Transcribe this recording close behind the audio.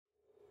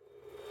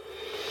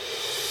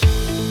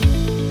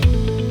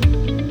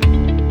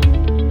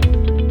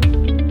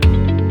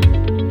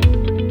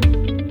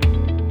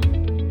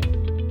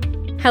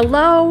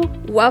Hello,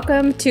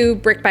 welcome to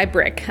Brick by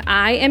Brick.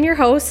 I am your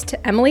host,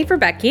 Emily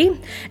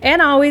Verbecki,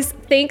 and always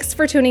thanks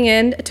for tuning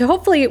in to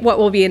hopefully what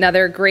will be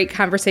another great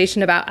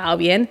conversation about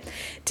Albion.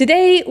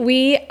 Today,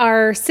 we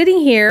are sitting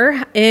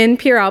here in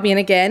Pure Albion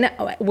again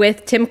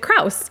with Tim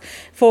Krause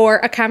for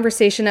a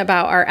conversation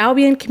about our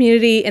Albion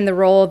community and the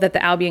role that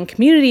the Albion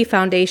Community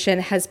Foundation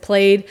has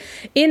played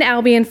in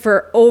Albion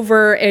for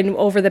over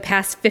the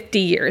past 50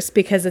 years,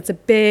 because it's a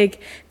big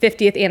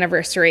 50th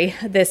anniversary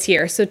this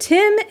year. So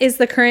Tim is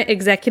the current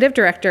executive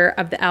director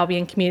of the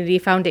Albion Community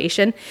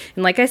Foundation.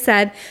 And like I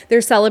said,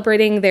 they're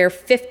celebrating their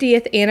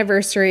 50th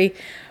anniversary,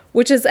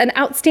 which is an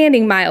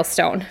outstanding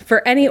milestone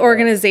for any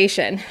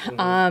organization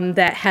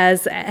that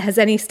has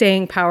any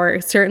staying power.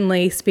 It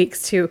certainly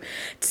speaks to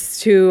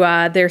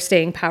their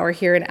staying power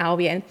here in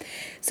Albion.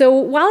 So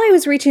while I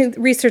was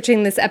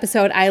researching this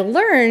episode, I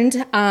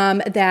learned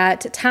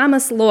that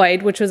Thomas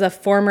Lloyd, which was a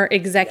former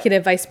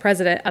executive vice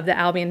president of the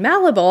Albion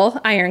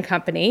Malibu Iron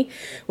Company,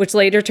 which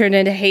later turned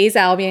into Hayes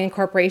Albion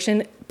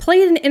Corporation,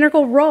 played an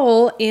integral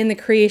role in the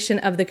creation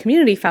of the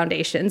Community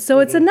Foundation. So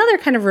it's another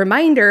kind of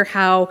reminder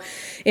how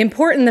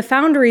important the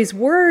founderies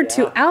were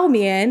to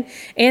Albion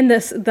and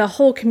the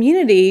whole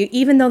community,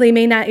 even though they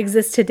may not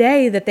exist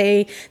today, that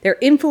their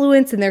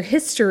influence and their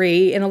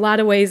history in a lot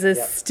of ways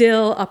is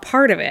still a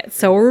part of it.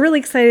 So we're really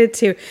excited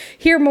to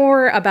hear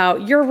more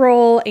about your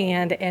role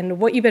and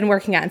what you've been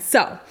working on.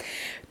 So,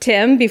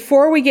 Tim,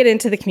 before we get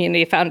into the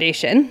Community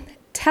Foundation,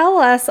 tell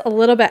us a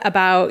little bit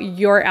about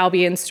your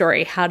Albion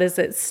story. How does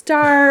it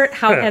start?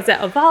 How has it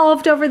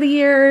evolved over the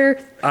year?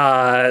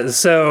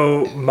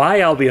 So my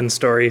Albion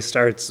story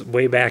starts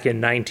way back in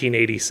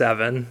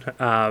 1987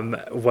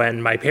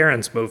 when my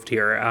parents moved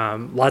here.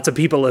 Lots of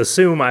people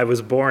assume I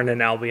was born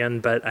in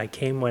Albion, but I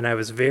came when I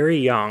was very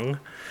young.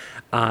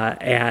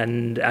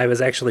 And I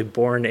was actually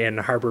born in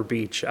Harbor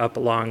Beach up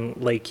along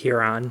Lake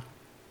Huron.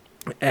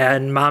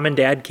 And Mom and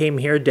Dad came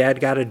here. Dad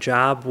got a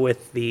job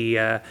with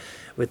the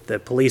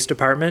police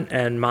department,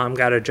 and Mom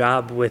got a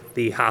job with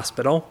the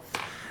hospital.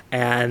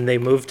 And they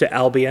moved to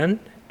Albion,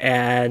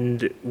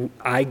 and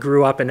I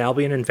grew up in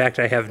Albion. In fact,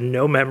 I have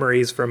no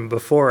memories from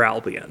before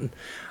Albion.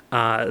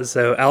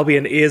 So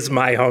Albion is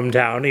my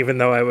hometown, even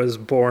though I was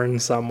born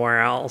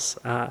somewhere else.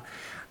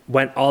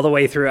 Went all the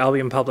way through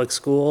Albion Public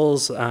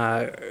Schools,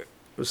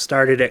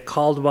 started at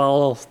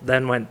Caldwell,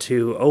 then went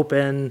to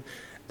Open,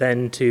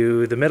 then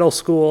to the middle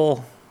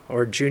school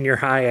or junior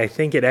high. I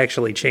think it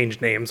actually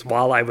changed names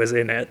while I was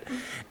in it,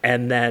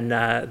 and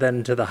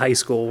then to the high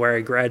school where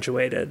I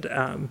graduated.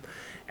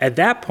 At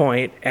that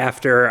point,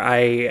 after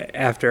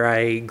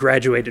I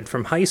graduated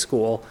from high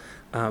school,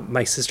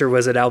 my sister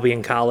was at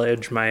Albion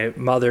College. My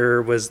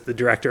mother was the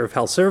director of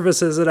health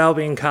services at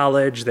Albion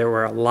College. There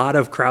were a lot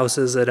of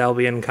Krauses at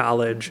Albion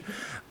College.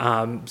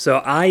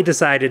 So I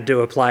decided to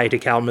apply to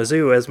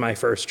Kalamazoo as my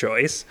first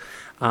choice.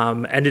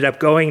 Ended up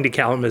going to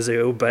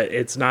Kalamazoo, but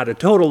it's not a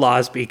total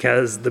loss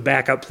because the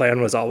backup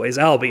plan was always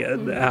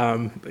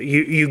Albion.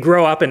 You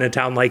grow up in a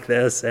town like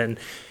this, and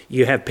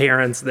you have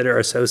parents that are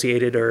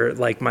associated, or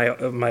like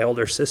my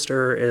older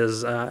sister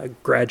is a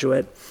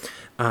graduate.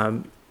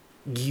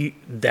 You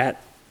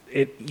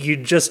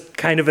just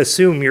kind of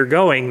assume you're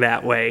going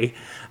that way.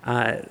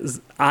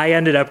 I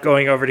ended up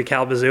going over to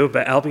Kalamazoo,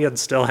 but Albion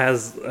still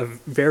has a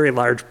very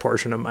large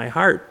portion of my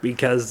heart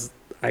because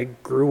I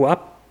grew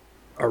up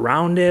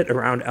around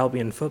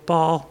Albion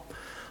football,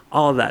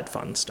 all of that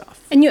fun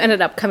stuff. And you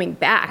ended up coming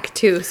back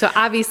too. So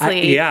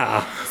obviously,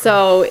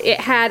 so it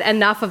had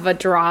enough of a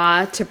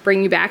draw to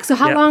bring you back. So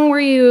how long were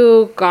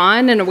you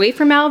gone and away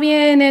from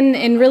Albion,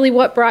 and really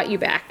what brought you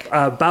back?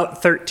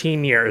 About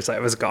 13 years I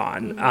was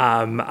gone.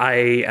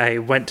 I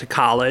went to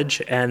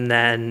college, and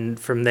then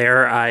from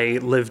there I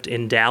lived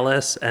in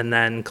Dallas, and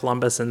then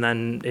Columbus, and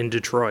then in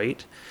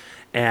Detroit.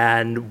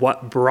 And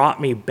what brought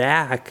me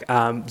back,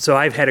 so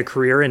I've had a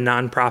career in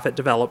nonprofit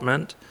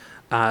development.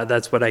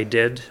 That's what I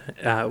did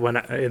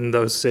in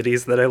those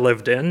cities that I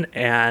lived in.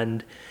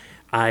 And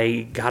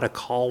I got a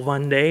call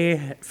one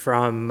day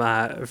from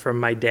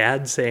my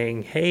dad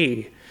saying,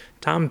 "Hey,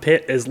 Tom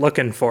Pitt is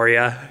looking for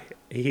you.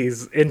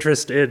 He's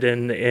interested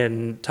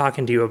in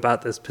talking to you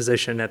about this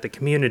position at the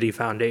Community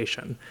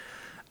Foundation."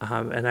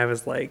 And I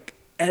was like,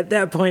 at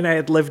that point, I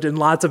had lived in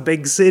lots of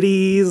big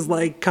cities.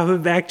 Like,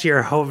 coming back to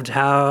your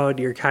hometown,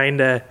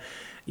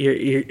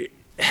 you're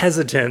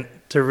hesitant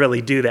to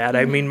really do that.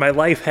 I mean, my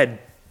life had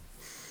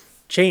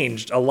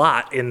changed a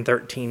lot in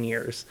 13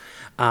 years.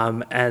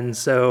 And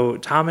so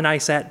Tom and I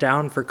sat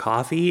down for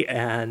coffee,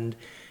 and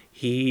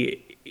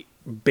he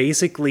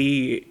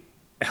basically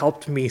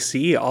helped me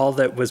see all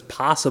that was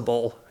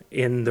possible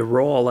in the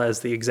role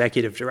as the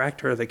executive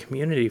director of the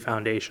Community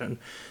Foundation.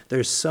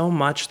 There's so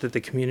much that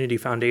the Community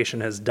Foundation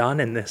has done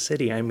in this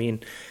city. I mean,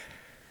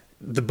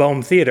 the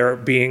Bohm Theater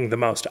being the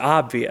most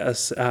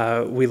obvious.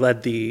 We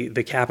led the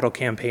capital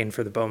campaign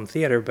for the Bohm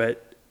Theater,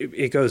 but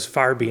it goes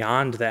far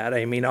beyond that.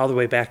 I mean, all the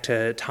way back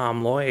to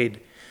Tom Lloyd,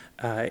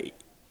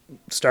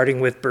 starting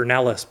with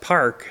Bernellis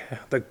Park,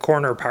 the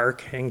corner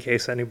park, in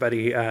case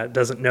anybody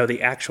doesn't know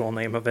the actual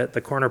name of it,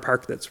 the corner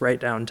park that's right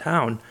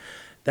downtown.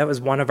 That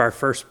was one of our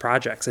first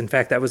projects. In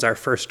fact, that was our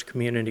first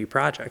community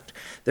project.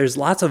 There's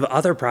lots of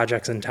other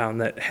projects in town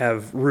that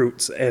have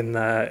roots in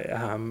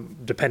the,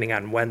 depending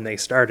on when they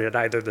started,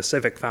 either the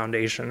Civic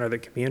Foundation or the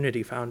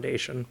Community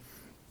Foundation.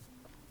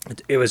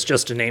 It was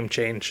just a name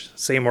change,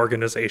 same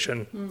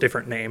organization,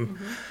 different name.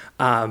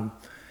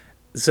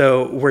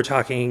 So we're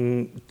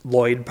talking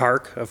Lloyd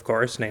Park, of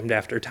course, named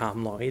after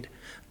Tom Lloyd.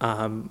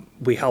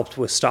 We helped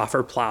with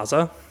Stauffer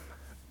Plaza.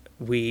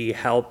 We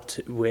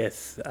helped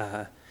with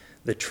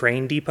the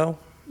train depot,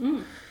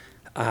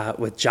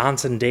 with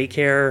Johnson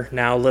Daycare,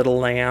 now Little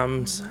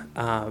Lambs,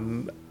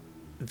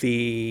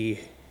 the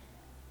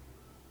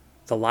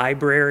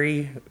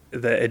library,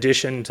 the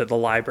addition to the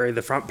library.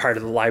 The front part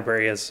of the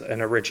library is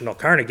an original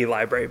Carnegie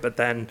library, but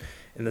then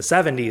in the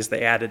 70s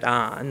they added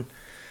on.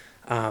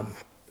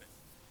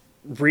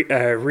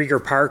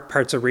 Rieger Park,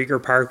 parts of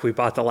Rieger Park, we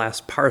bought the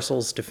last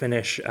parcels to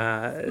finish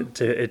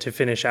to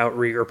finish out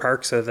Rieger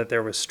Park so that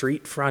there was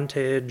street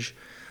frontage.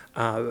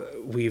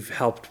 We've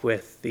helped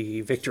with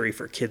the Victory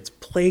for Kids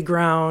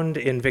playground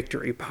in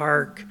Victory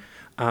Park.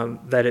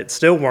 That it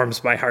still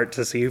warms my heart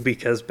to see,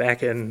 because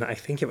back in, I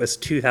think it was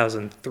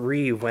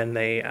 2003 when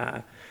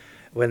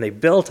they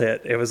built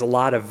it, it was a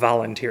lot of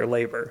volunteer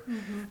labor.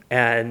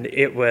 And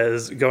it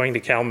was going to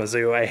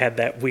Kalamazoo. I had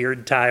that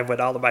weird time when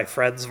all of my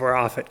friends were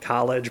off at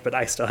college, but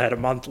I still had a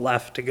month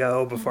left to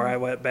go before I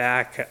went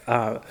back.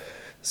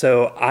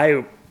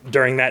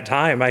 During that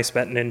time, I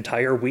spent an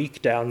entire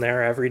week down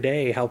there every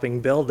day helping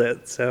build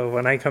it. So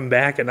when I come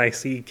back and I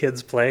see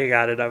kids playing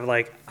on it, I'm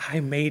like, I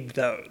made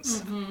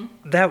those.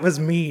 That was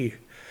me.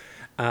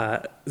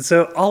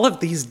 So all of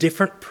these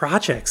different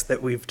projects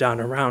that we've done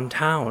around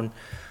town,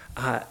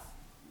 I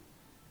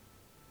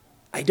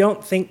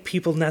don't think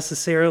people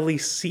necessarily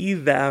see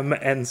them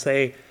and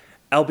say,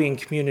 Albion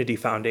Community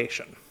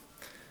Foundation.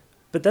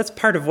 But that's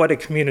part of what a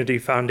community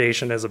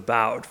foundation is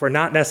about. We're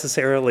not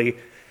necessarily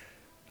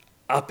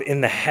up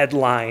in the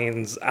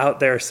headlines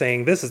out there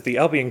saying, this is the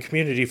Albion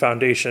Community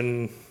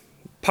Foundation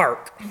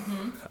park.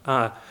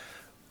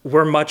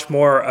 We're much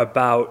more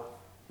about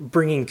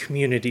bringing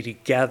community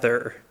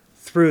together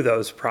through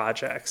those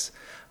projects.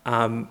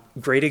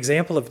 Great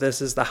example of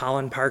this is the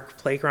Holland Park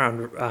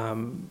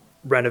playground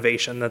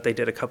renovation that they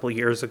did a couple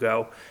years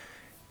ago.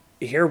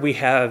 Here we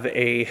have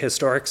a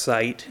historic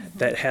site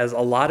that has a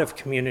lot of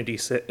community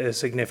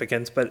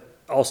significance, but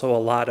also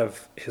a lot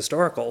of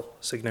historical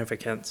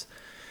significance.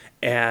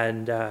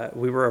 And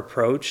we were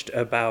approached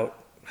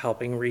about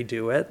helping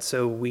redo it.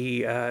 So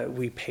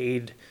we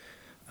paid,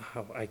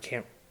 I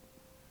can't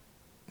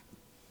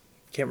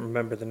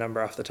remember the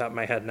number off the top of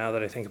my head now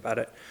that I think about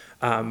it.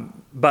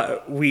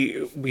 But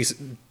we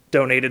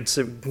donated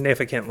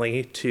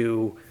significantly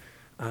to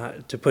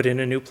put in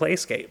a new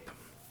playscape.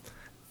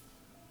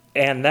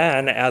 And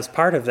then as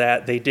part of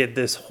that, they did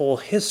this whole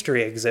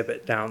history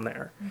exhibit down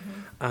there.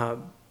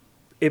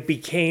 It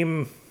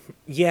became,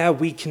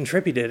 we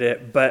contributed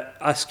it, but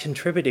us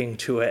contributing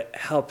to it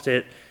helped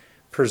it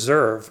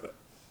preserve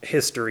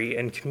history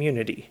and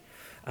community,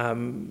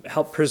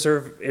 help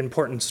preserve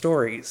important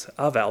stories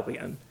of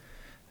Albion.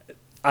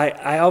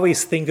 I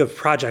always think of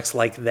projects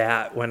like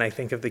that when I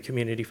think of the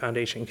Community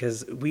Foundation,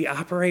 because we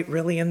operate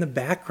really in the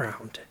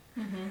background.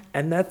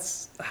 And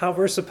that's how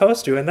we're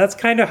supposed to, and that's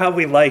kind of how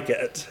we like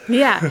it.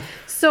 Yeah.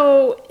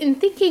 So in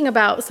thinking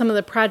about some of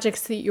the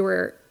projects that you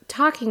were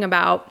talking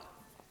about,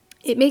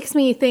 it makes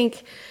me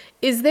think,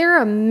 is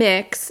there a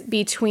mix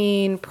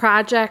between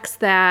projects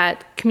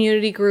that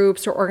community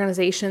groups or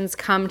organizations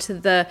come to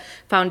the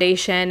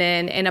foundation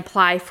and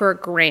apply for a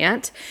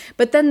grant,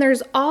 but then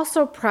there's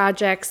also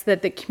projects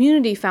that the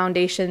community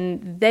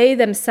foundation, they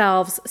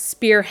themselves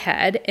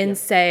spearhead and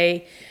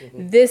say,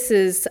 this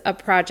is a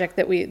project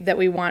that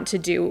we want to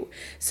do.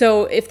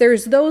 So if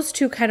there's those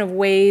two kind of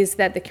ways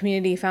that the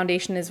community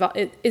foundation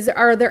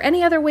are there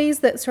any other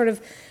ways that sort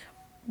of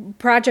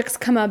projects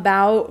come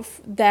about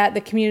that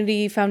the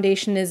community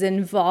foundation is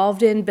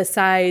involved in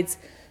besides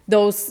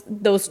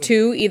those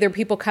two, either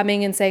people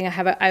coming and saying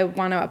I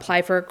want to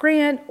apply for a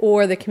grant,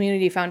 or the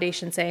community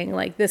foundation saying,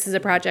 like, this is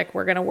a project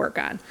we're going to work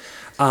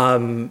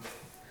on?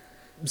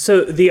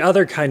 So the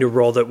other kind of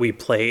role that we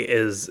play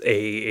is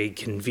a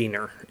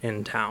convener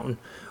in town.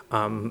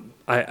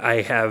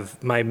 I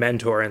have my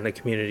mentor in the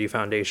community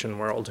foundation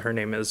world. Her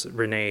name is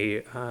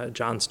Renee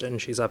Johnston.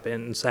 She's up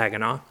in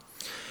Saginaw.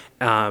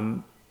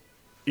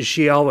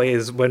 She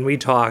always, when we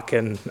talk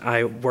and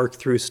I work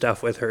through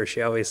stuff with her,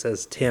 she always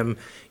says, Tim,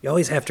 you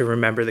always have to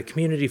remember the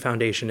community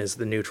foundation is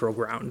the neutral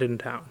ground in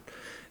town.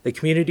 The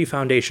community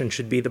foundation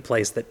should be the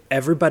place that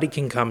everybody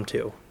can come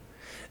to,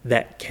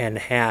 that can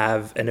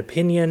have an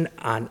opinion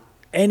on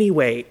any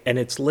way, and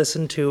it's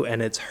listened to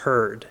and it's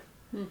heard.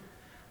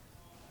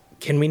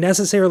 Can we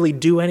necessarily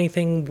do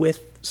anything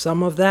with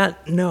some of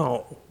that?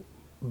 No.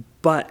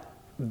 But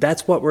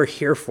that's what we're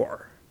here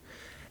for.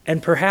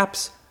 And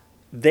perhaps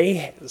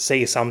they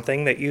say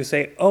something that you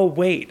say, oh,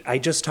 wait, I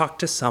just talked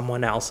to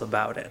someone else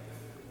about it.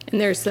 And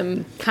there's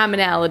some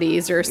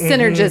commonalities or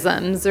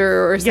synergisms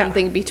or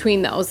something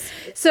between those.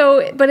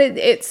 So, but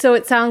it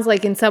sounds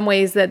like in some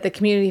ways that the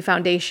Community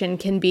Foundation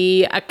can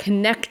be a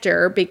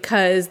connector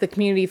because the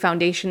Community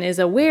Foundation is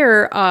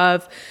aware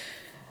of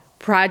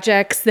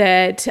projects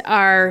that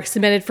are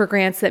submitted for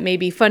grants that may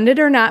be funded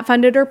or not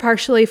funded or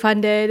partially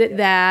funded,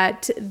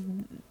 that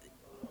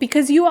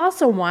because you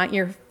also want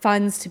your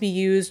funds to be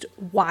used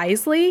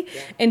wisely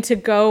and to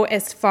go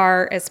as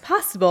far as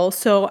possible.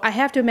 So I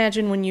have to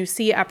imagine when you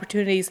see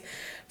opportunities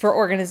for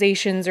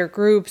organizations or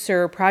groups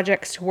or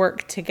projects to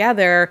work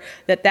together,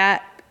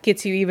 that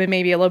gets you even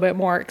maybe a little bit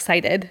more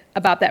excited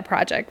about that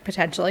project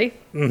potentially.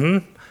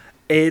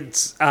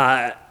 It's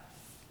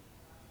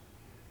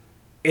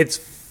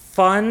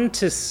fun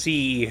to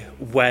see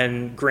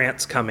when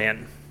grants come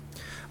in.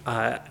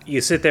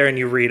 You sit there and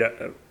you read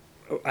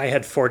I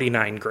had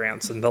 49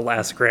 grants in the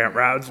last grant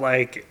round.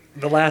 Like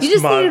the last month.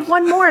 You just needed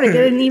one more to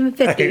get an even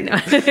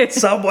 50.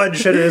 Someone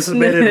should have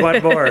submitted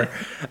one more.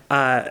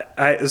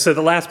 So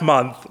the last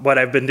month, what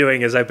I've been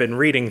doing is I've been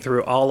reading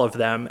through all of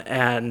them,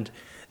 and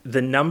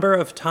the number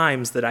of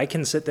times that I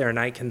can sit there and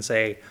I can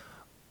say,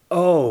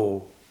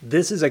 oh,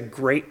 this is a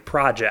great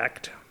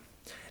project.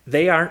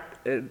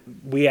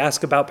 We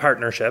ask about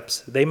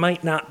partnerships. They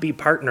might not be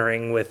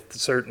partnering with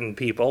certain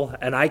people.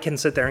 And I can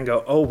sit there and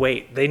go, oh,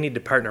 wait, they need to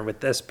partner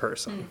with this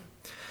person.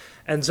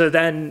 And so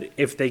then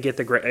if they get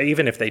the grant,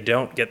 even if they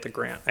don't get the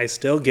grant, I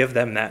still give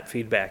them that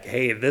feedback.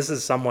 Hey, this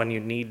is someone you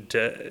need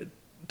to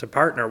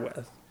partner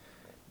with.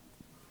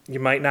 You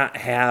might not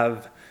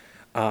have,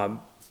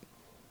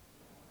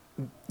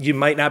 you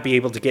might not be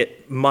able to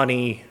get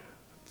money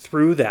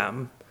through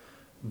them,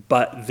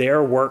 but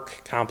their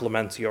work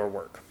complements your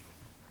work.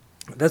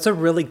 That's a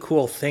really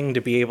cool thing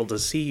to be able to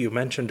see. You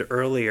mentioned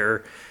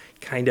earlier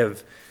kind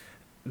of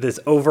this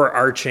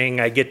overarching,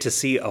 I get to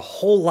see a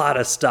whole lot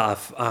of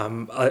stuff,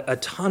 a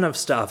ton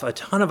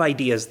of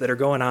ideas that are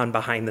going on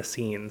behind the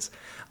scenes.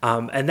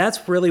 And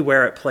that's really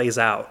where it plays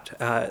out.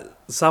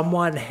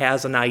 Someone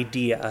has an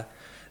idea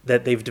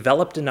that they've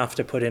developed enough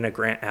to put in a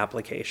grant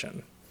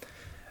application.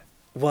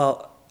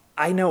 Well,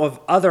 I know of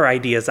other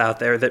ideas out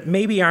there that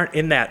maybe aren't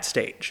in that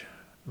stage.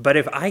 But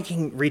if I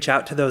can reach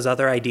out to those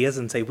other ideas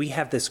and say, we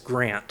have this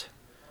grant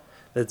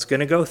that's going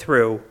to go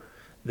through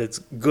that's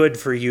good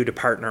for you to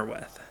partner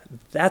with,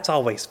 that's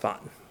always fun.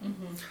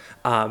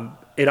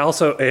 It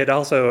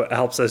also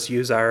helps us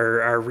use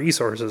our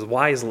resources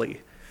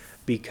wisely,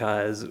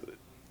 because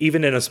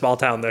even in a small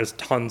town, there's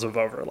tons of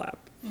overlap.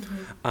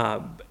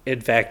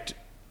 In fact,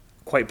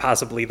 quite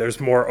possibly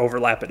there's more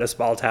overlap in a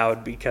small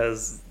town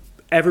because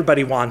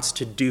everybody wants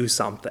to do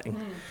something.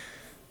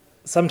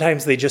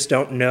 Sometimes they just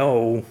don't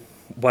know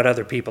what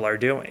other people are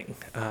doing.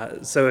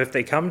 So if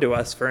they come to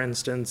us, for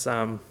instance,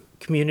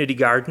 community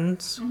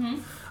gardens,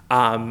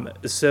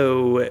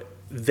 so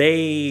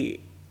they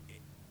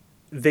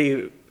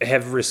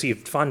have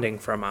received funding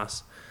from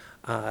us.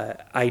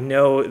 I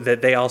know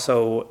that they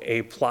also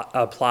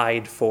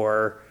applied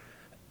for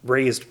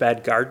raised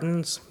bed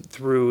gardens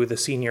through the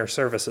senior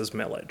services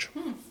millage.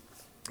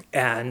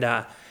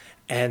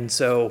 And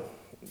so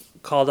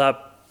called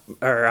up,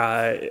 or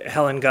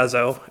Helen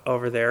Guzzo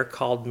over there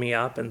called me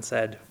up and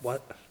said,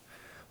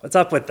 what's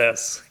up with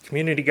this?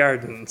 Community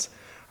gardens,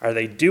 are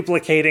they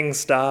duplicating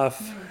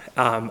stuff?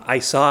 I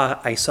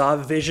saw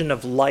Vision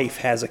of Life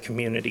has a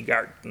community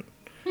garden.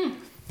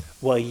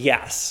 Well,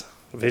 yes,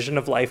 Vision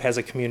of Life has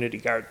a community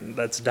garden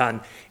that's done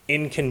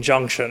in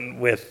conjunction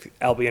with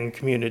Albion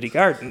Community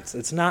Gardens.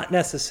 It's not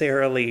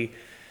necessarily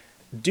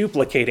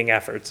duplicating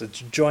efforts, it's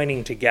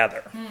joining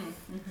together.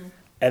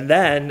 And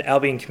then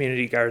Albion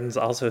Community Gardens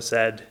also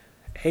said,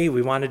 hey,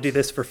 we want to do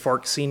this for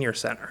Fork Senior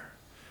Center.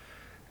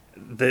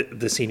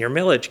 The senior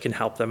millage can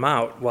help them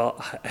out.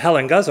 Well,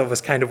 Helen Guzzo was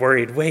kind of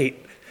worried,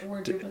 wait.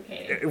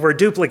 We're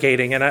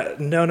duplicating. And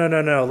no, let me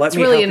help you. It's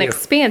really an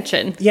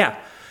expansion. Yeah.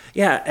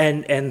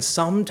 And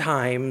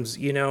sometimes,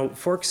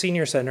 Fork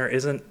Senior Center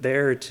isn't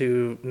there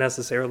to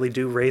necessarily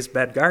do raised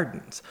bed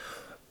gardens.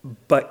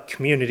 But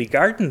community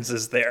gardens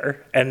is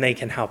there, and they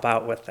can help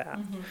out with that.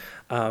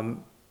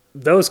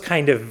 Those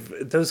kind of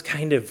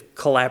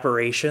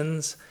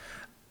collaborations,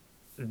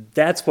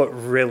 that's what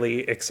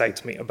really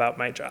excites me about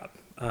my job,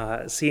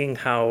 seeing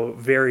how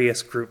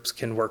various groups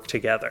can work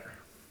together.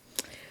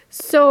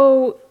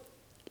 So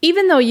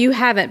even though you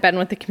haven't been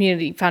with the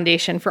Community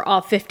Foundation for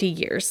all 50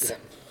 years,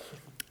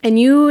 and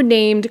you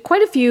named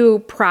quite a few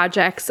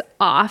projects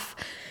off,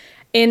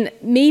 and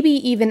maybe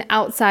even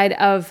outside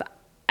of,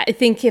 I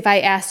think if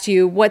I asked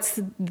you, what's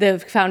the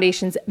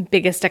foundation's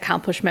biggest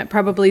accomplishment?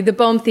 Probably the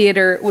Bohm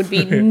Theater would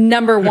be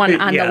number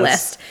one on the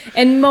list.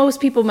 And most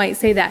people might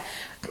say that.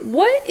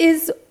 What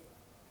is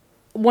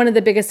one of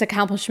the biggest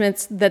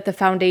accomplishments that the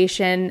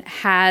foundation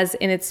has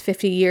in its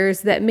 50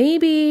 years that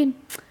maybe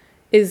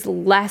is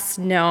less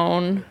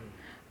known,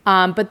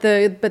 but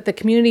the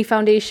Community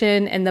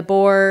Foundation and the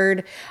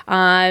board,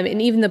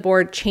 and even the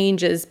board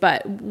changes,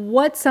 but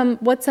what's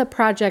a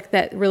project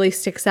that really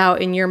sticks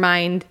out in your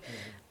mind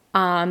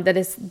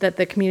that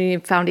the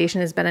Community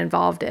Foundation has been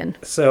involved in?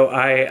 So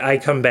I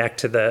come back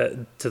to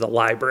the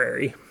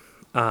library.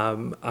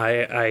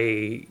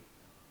 My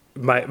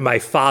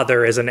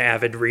father is an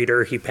avid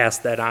reader. He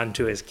passed that on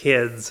to his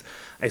kids.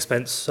 I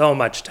spent so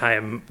much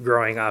time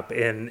growing up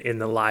in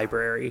the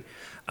library.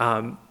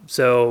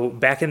 So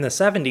back in the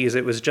 70s,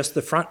 it was just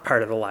the front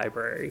part of the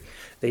library.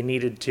 They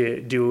needed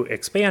to do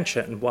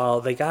expansion.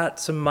 Well, they got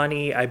some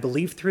money, I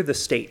believe, through the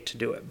state to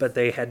do it, but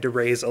they had to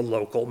raise a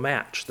local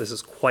match. This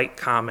is quite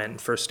common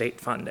for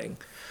state funding.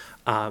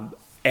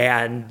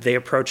 And they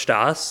approached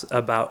us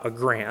about a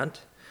grant.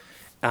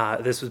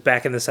 This was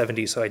back in the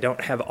 70s, so I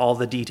don't have all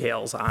the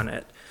details on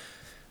it.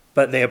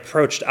 But they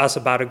approached us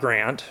about a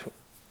grant,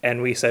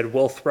 and we said,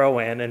 we'll throw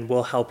in and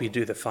we'll help you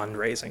do the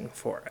fundraising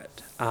for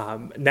it.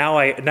 Now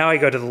I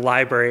go to the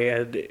library,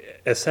 and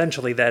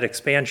essentially that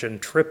expansion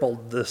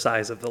tripled the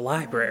size of the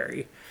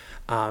library.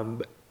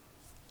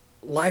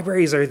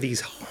 Libraries are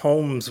these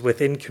homes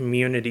within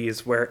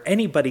communities where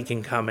anybody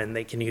can come in.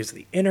 They can use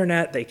the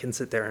internet, they can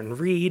sit there and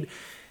read.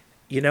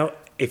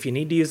 If you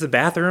need to use the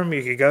bathroom,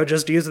 you could go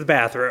just use the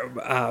bathroom.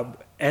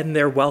 And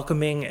they're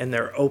welcoming and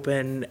they're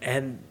open,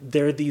 and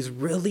they're these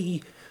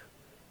really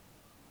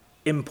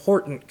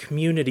important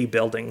community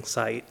building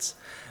sites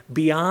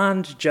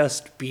beyond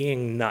just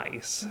being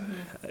nice.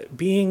 Mm-hmm.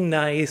 Being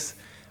nice,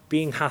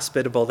 being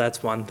hospitable,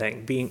 that's one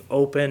thing. Being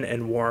open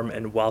and warm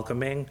and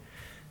welcoming,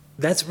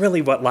 that's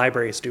really what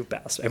libraries do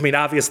best. I mean,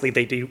 obviously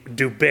they do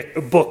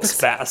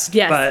books best,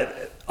 yes.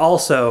 But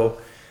also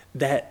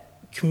that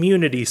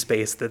community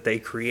space that they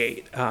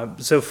create.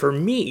 So for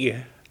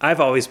me, I've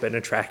always been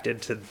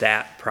attracted to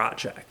that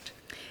project.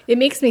 It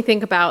makes me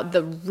think about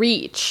the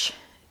reach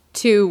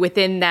too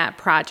within that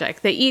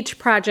project, that each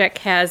project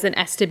has an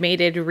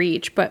estimated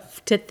reach,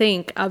 but to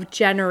think of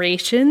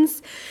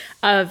generations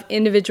of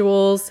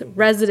individuals,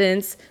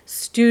 residents,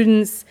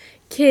 students,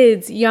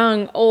 kids,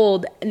 young,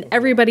 old, and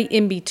everybody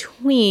in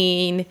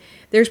between,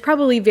 there's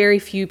probably very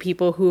few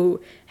people who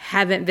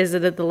haven't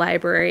visited the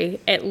library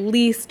at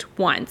least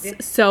once. Yeah.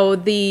 So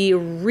the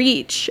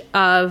reach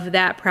of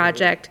that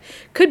project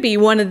could be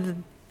one of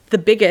the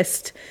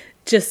biggest,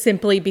 just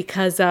simply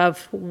because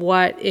of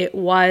what it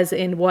was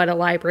and what a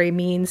library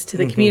means to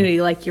the community,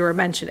 like you were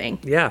mentioning.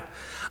 Yeah.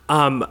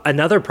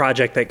 Another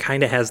project that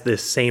kind of has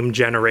this same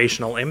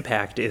generational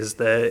impact is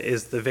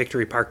the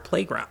Victory Park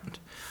Playground.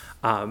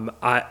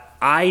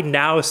 I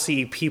now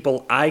see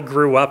people I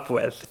grew up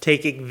with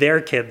taking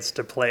their kids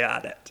to play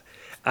on it.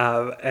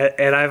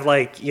 And I'm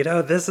like,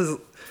 this is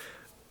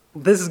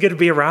going to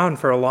be around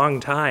for a long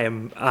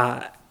time.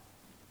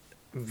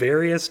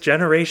 Various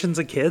generations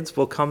of kids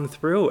will come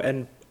through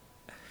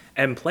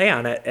and play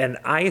on it. And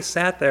I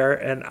sat there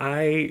and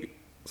I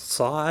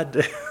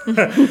sawed.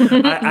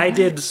 I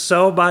did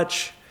so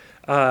much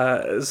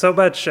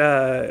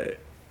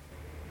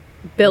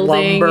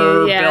building,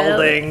 lumber,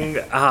 building.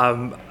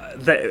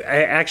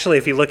 Actually,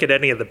 if you look at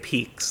any of the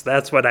peaks,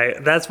 that's what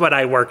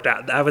I worked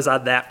on. I was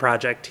on that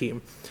project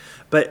team.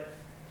 But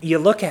you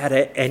look at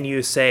it and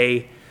you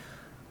say,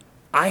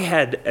 I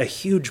had a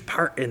huge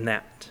part in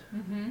that.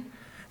 Mm-hmm.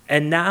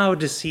 And now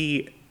to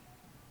see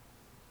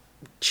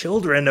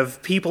children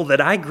of people that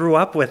I grew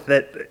up with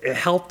that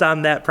helped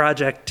on that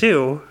project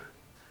too,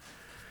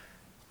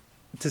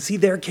 to see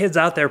their kids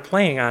out there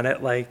playing on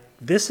it, like,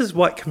 this is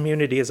what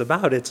community is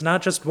about. It's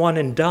not just one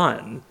and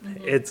done.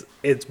 Mm-hmm.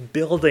 It's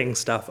building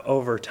stuff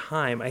over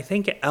time. I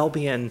think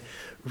Albion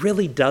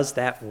really does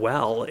that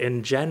well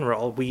in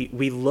general.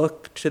 We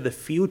look to the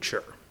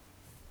future.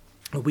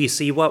 We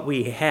see what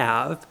we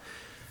have.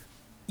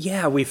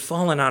 Yeah, we've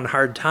fallen on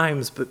hard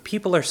times, but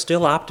people are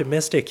still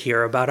optimistic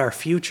here about our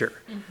future.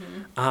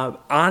 Mm-hmm.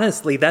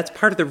 Honestly, that's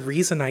part of the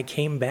reason I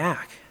came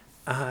back.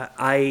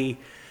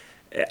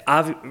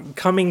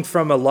 Coming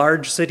from a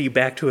large city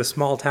back to a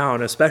small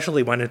town,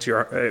 especially when it's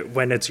your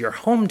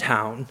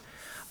hometown,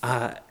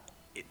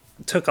 it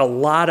took a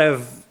lot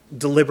of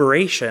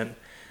deliberation.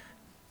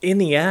 In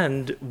the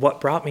end,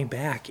 what brought me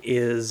back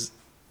is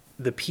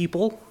the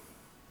people,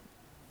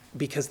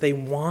 because they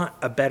want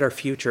a better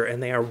future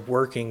and they are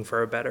working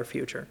for a better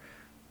future.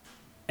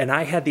 And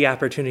I had the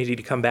opportunity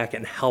to come back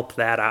and help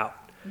that out.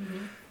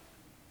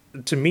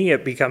 Mm-hmm. To me,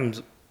 it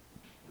becomes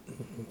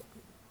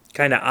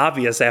kind of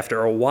obvious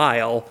after a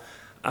while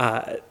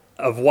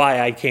of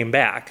why I came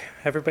back.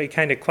 Everybody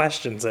kind of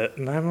questions it,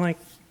 and I'm like,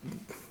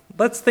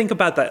 let's think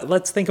about that.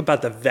 Let's think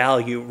about the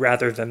value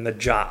rather than the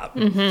job.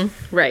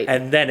 Mm-hmm. Right.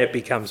 And then it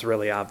becomes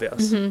really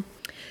obvious. Mm-hmm.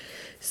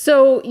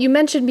 So you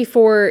mentioned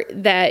before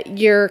that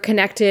you're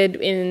connected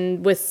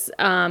with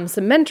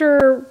some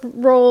mentor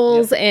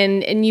roles,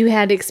 and you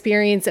had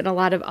experience in a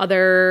lot of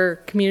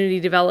other community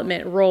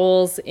development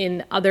roles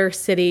in other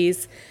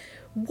cities.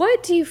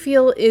 What do you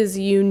feel is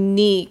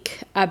unique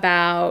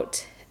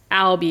about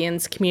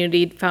Albion's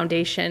Community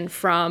Foundation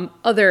from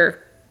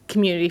other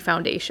community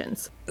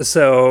foundations?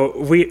 So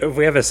we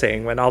have a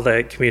saying when all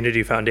the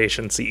community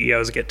foundation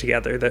CEOs get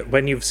together that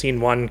when you've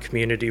seen one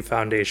community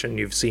foundation,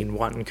 you've seen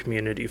one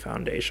community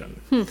foundation.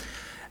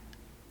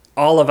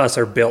 All of us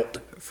are built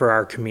for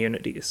our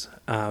communities.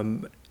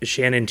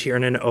 Shannon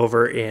Tiernan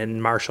over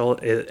in Marshall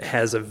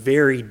has a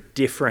very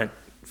different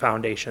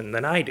foundation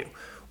than I do.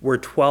 We're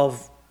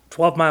 12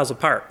 miles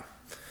apart.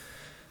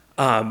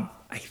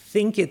 I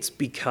think it's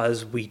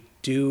because we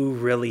do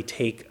really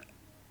take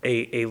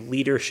a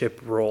leadership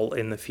role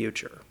in the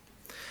future.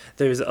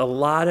 There's a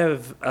lot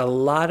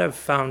of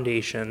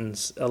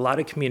foundations, a lot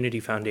of community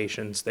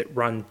foundations that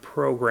run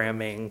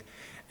programming,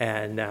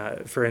 and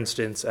for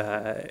instance,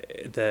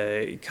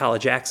 the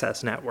college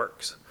access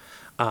networks.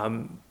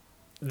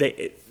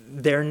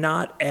 They're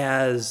not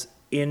as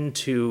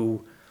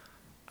into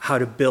how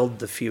to build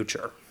the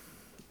future.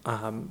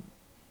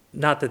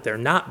 Not that they're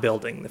not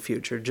building the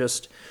future,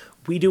 just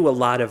we do a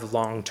lot of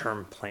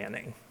long-term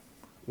planning.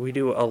 We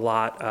do a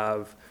lot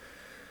of,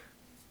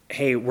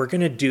 hey, we're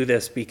going to do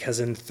this because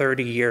in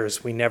 30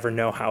 years, we never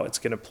know how it's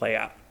going to play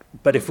out.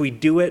 But if we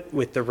do it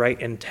with the right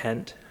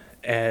intent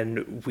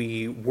and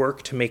we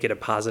work to make it a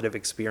positive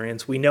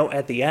experience, we know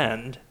at the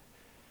end,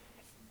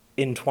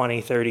 in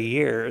 20, 30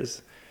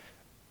 years,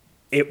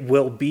 it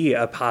will be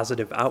a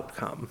positive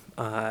outcome.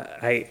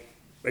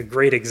 A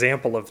great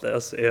example of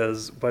this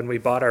is when we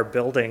bought our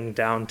building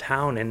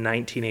downtown in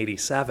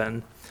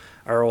 1987,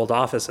 our old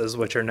offices,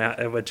 which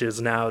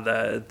is now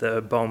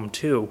the Bohm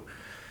 2.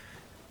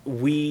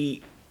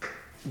 We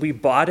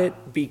bought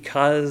it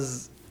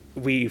because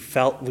we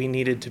felt we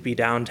needed to be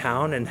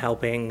downtown and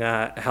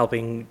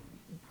helping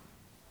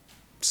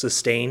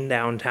sustain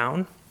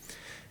downtown.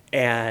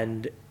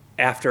 And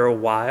after a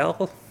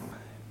while,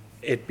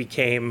 it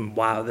became,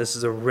 wow, this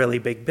is a really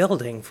big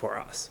building for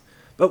us.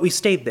 But we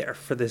stayed there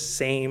for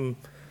we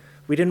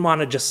didn't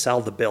want to just sell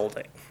the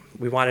building.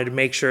 We wanted to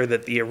make sure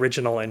that the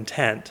original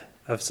intent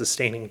of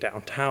sustaining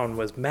downtown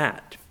was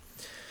met.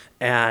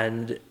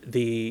 And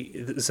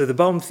so the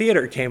Bohm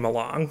Theater came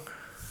along,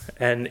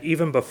 and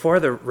even before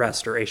the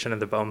restoration of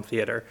the Bohm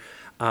Theater,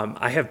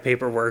 I have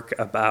paperwork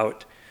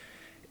about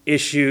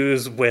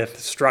issues with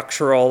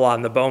structural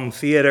on the Bohm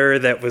Theater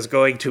that was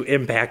going to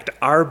impact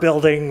our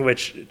building,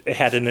 which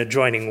had an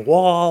adjoining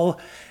wall.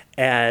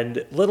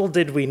 And little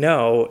did we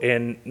know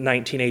in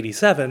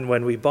 1987,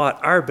 when we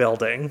bought our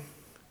building,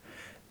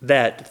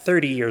 that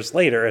 30 years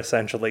later,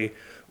 essentially,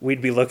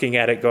 we'd be looking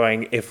at it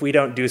going, if we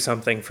don't do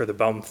something for the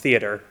Bohm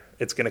Theater,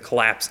 it's going to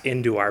collapse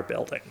into our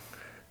building.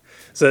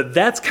 So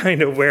that's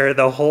kind of where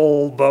the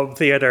whole Bohm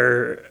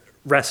Theater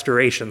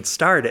restoration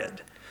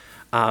started.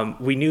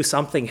 We knew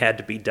something had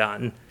to be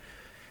done.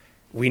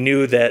 We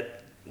knew that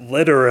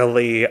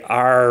literally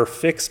our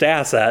fixed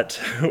asset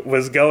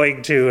was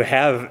going to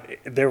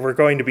there were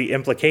going to be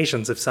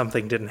implications if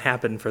something didn't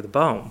happen for the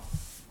Bohm.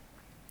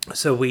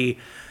 So we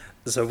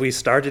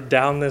started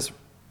down this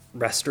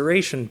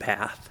restoration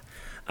path.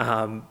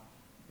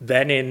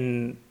 Then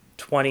in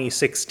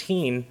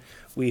 2016,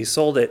 we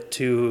sold it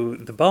to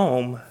the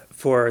Bohm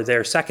for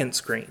their second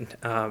screen.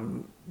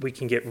 We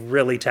can get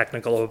really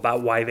technical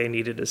about why they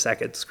needed a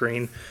second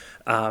screen,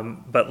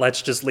 but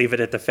let's just leave it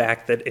at the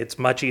fact that it's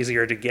much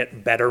easier to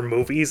get better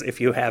movies if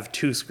you have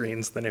two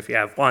screens than if you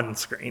have one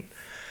screen.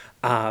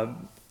 So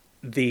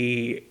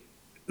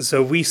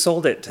we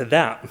sold it to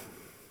them.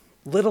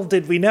 Little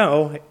did we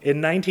know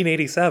in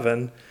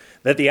 1987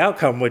 that the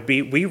outcome would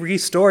be we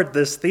restored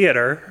this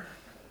theater.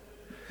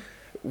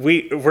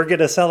 We're going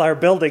to sell our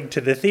building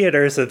to the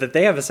theater so that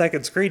they have a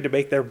second screen to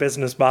make their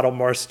business model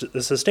more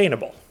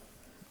sustainable.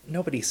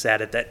 Nobody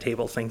sat at that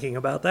table thinking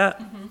about that.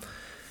 Mm-hmm.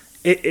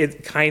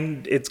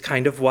 It's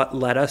kind of what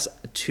led us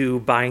to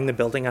buying the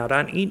building out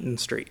on Eaton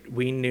Street.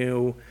 We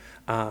knew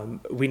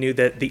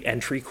that the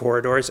entry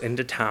corridors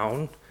into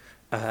town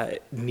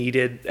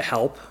needed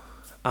help.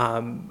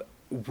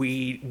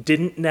 We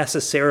didn't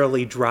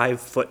necessarily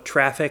drive foot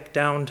traffic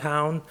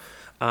downtown.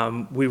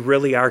 We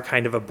really are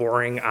kind of a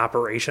boring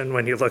operation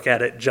when you look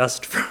at it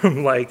just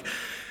from like,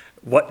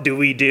 what do?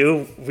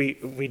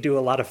 We do a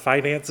lot of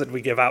finance and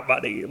we give out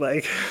money.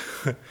 Like,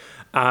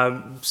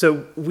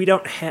 so we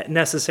don't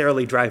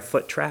necessarily drive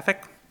foot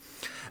traffic.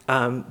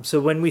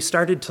 So when we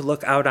started to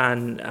look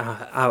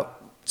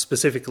out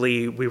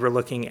specifically, we were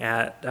looking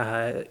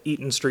at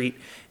Eaton Street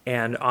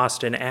and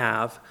Austin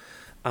Ave.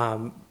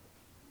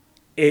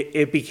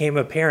 It became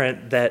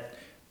apparent that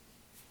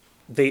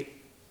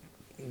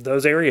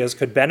those areas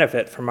could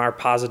benefit from our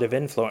positive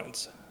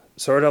influence,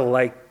 sort of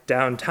like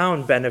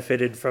downtown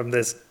benefited from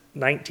this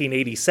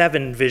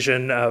 1987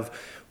 vision of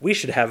we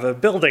should have a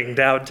building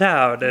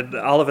downtown, and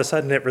all of a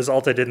sudden it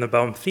resulted in the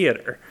Bohm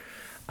Theater.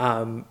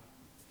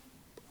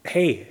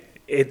 Hey,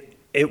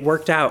 it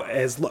worked out.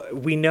 As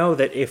we know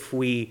that if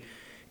we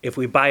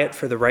buy it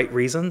for the right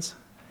reasons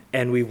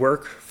and we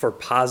work for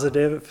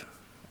positive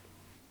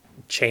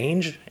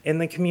change in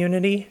the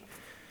community,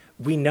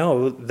 we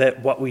know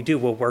that what we do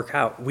will work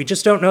out. We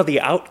just don't know the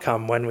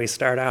outcome when we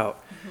start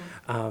out.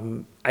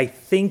 Mm-hmm. I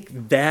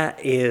think that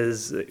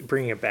is,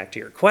 bringing it back to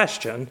your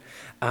question,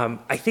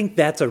 I think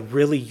that's a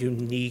really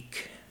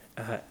unique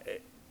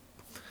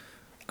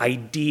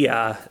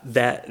idea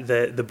that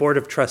the Board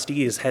of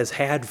Trustees has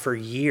had for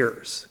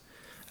years,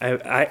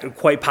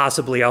 quite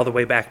possibly all the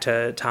way back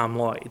to Tom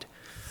Lloyd.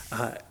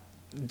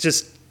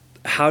 Just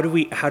how do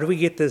we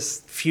get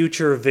this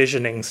future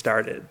visioning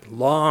started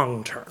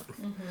long term?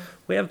 Mm-hmm.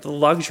 We have the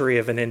luxury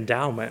of an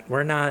endowment.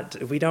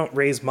 We don't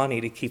raise money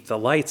to keep the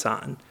lights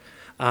on.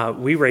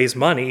 We raise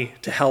money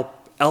to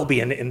help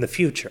Albion in the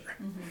future.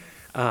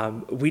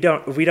 We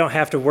don't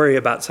have to worry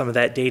about some of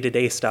that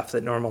day-to-day stuff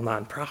that normal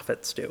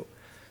nonprofits do.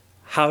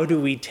 How do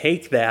we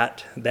take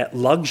that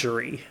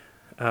luxury?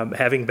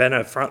 Having been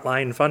a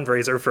frontline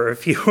fundraiser for a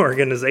few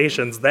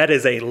organizations, that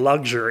is a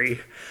luxury.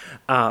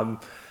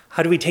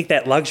 How do we take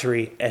that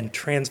luxury and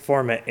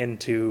transform it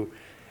into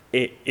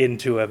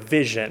a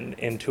vision,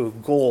 into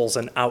goals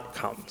and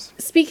outcomes?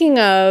 Speaking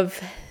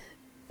of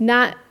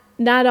not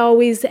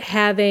always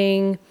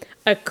having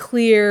a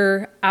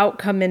clear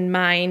outcome in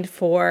mind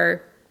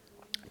for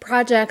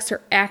projects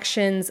or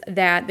actions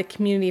that the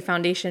community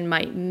foundation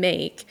might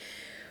make,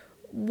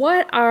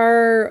 what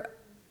are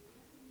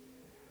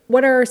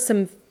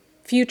some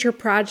future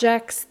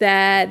projects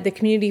that the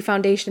community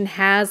foundation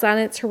has on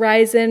its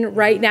horizon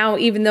right now,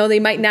 even though they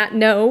might not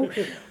know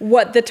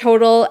what the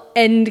total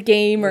end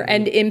game or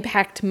end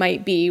impact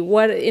might be?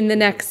 What in the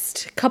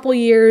next couple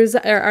years,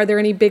 are there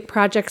any big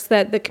projects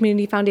that the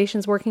community foundation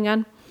is working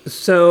on?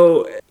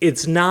 So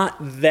it's not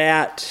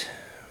that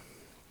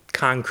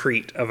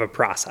concrete of a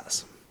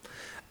process.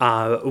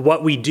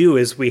 What we do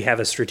is we have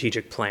a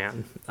strategic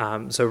plan.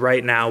 So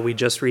right now we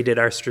just redid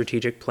our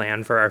strategic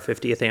plan for our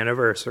 50th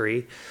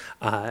anniversary,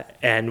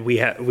 and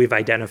we've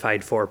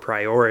identified 4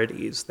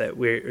 priorities that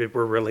we're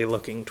really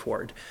looking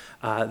toward.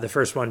 The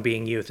first one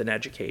being youth and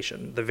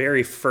education. The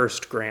very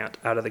first grant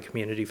out of the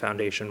Community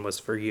Foundation was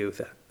for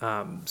youth.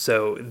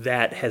 So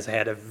that has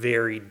had a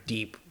very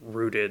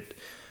deep-rooted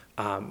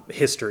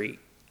history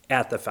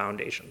at the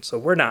foundation. So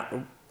we're not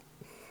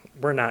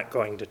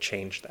going to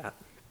change that.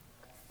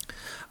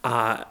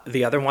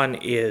 The other one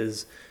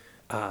is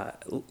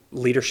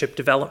leadership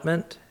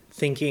development,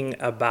 thinking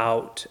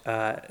about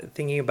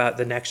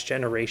the next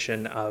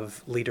generation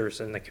of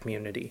leaders in the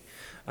community.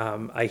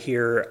 I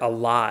hear a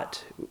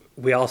lot.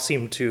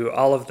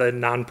 All of the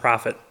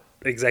nonprofit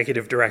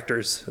executive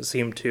directors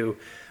seem to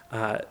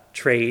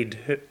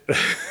trade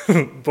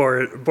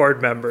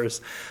board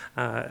members.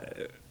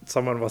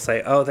 Someone will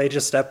say, "Oh, they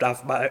just stepped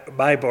off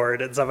my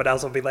board," and someone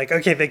else will be like,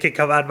 "Okay, they can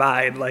come on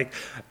mine." Like,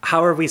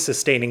 how are we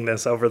sustaining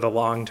this over the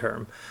long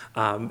term?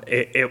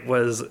 It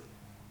was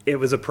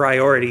a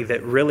priority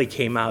that really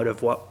came out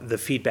of what the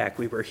feedback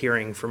we were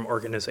hearing from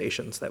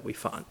organizations that we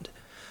fund.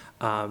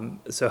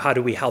 So how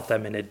do we help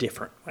them in a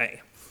different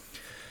way?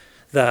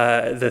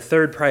 The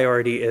third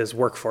priority is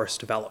workforce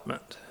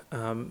development.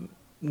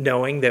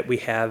 Knowing that we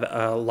have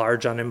a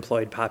large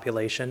unemployed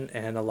population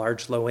and a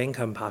large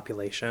low-income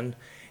population,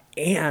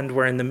 and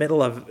we're in the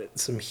middle of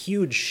some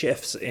huge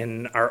shifts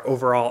in our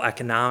overall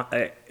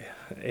economy.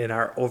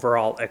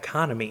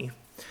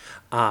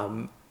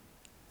 How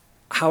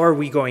are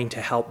we going to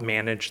help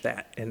manage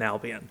that in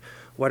Albion?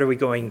 What are we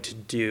going to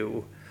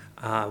do?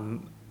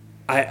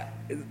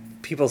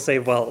 People say,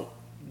 well,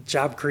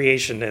 job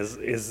creation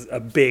is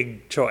a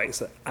big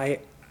choice.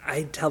 I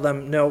tell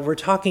them, no, we're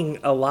talking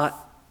a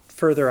lot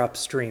further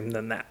upstream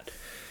than that.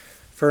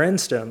 For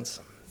instance,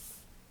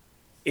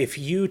 if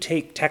you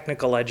take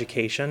technical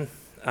education,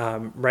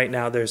 right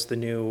now there's the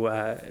new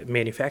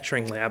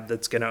manufacturing lab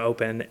that's going to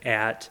open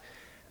at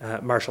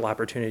Marshall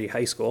Opportunity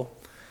High School.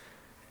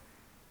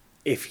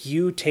 If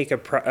you take a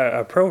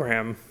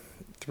program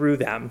through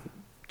them,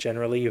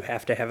 generally you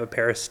have to have a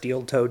pair of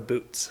steel-toed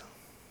boots.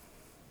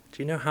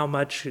 Do you know how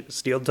much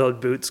steel-toed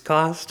boots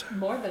cost?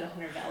 More than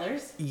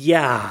 $100.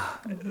 Yeah,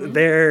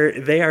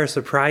 they are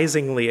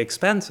surprisingly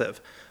expensive,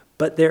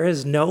 but there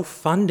is no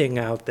funding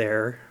out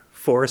there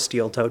for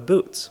steel-toed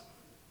boots.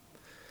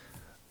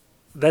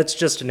 That's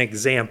just an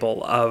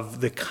example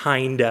of the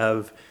kind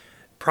of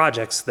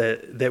projects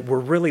that we're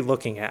really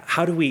looking at.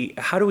 How do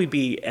we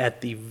be at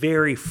the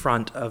very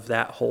front of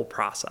that whole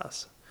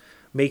process,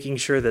 making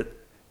sure that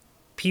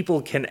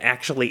people can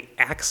actually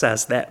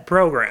access that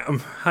program?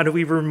 How do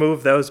we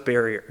remove those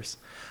barriers?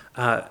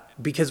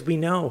 Because we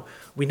know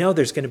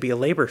there's going to be a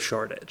labor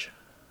shortage.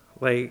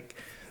 Like,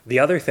 the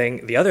other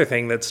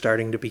thing that's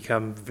starting to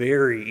become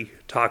very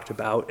talked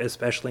about,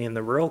 especially in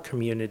the rural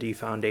community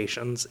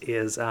foundations,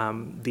 is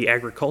the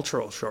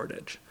agricultural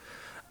shortage.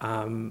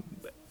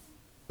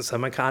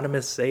 Some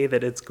economists say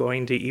that it's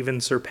going to even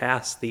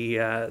surpass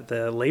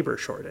the labor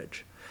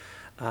shortage.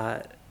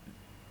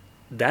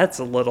 That's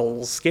a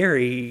little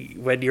scary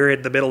when you're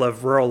in the middle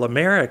of rural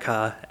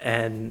America,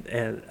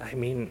 and I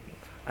mean,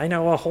 I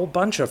know a whole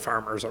bunch of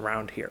farmers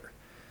around here.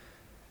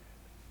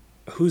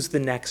 Who's the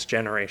next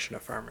generation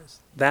of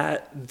farmers?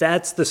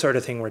 That's the sort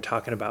of thing we're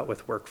talking about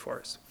with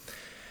workforce.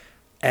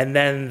 And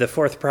then the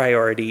fourth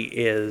priority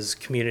is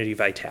community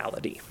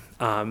vitality.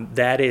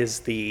 That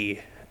is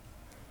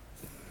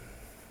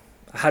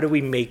how do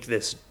we make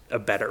this a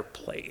better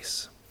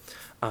place?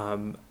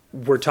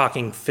 We're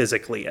talking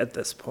physically at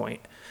this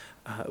point.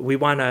 We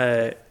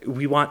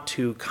want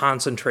to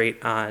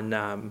concentrate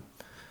on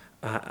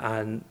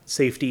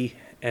safety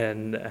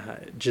and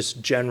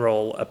just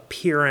general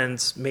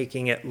appearance,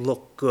 making it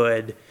look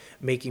good,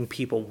 making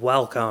people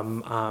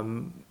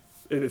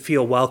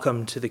feel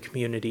welcome to the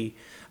community,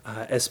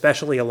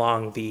 especially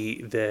along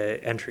the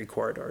entry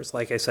corridors.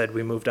 Like I said,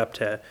 we moved up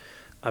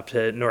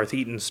to North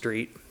Eaton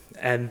Street,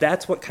 And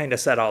that's what kind of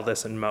set all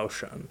this in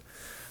motion.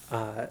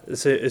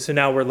 So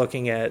now we're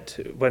looking at,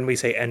 when we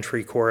say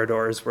entry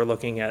corridors, we're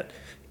looking at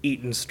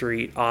Eaton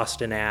Street,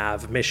 Austin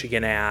Ave,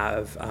 Michigan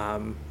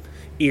Ave,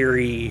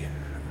 Erie,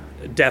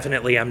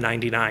 definitely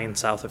M99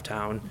 south of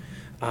town,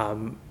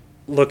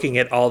 looking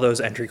at all those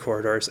entry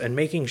corridors and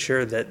making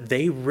sure that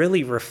they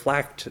really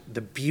reflect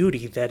the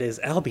beauty that is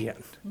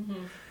Albion.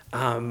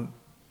 Mm-hmm.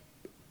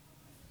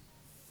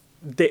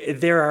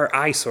 There are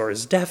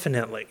eyesores,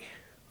 definitely.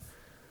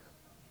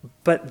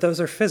 But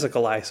those are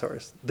physical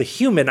eyesores. The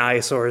human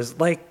eyesores,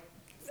 like,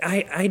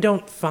 I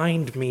don't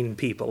find mean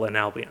people in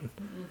Albion.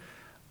 Mm-hmm.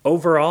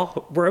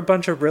 Overall, we're a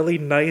bunch of really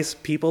nice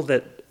people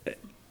that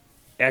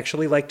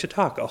actually like to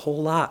talk a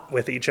whole lot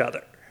with each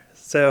other.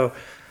 So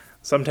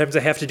sometimes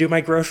I have to do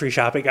my grocery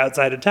shopping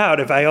outside of town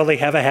if I only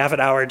have a half an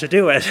hour to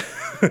do it.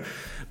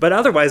 But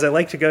otherwise, I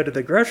like to go to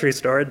the grocery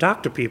store and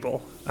talk to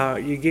people.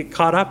 You get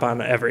caught up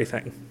on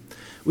everything.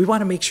 We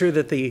want to make sure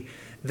that the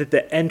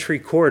entry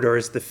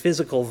corridors, the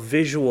physical,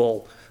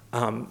 visual,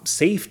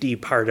 safety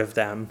part of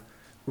them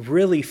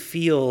really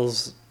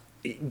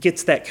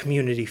gets that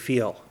community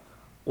feel.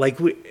 Like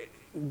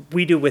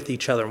we do with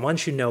each other.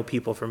 Once you know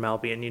people from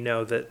Albion, you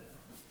know that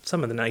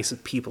some of the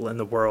nicest people in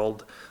the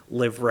world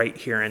live right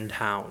here in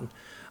town.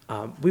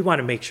 We want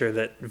to make sure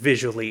that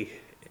visually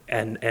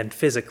and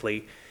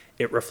physically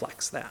it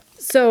reflects that.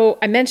 So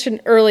I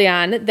mentioned early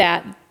on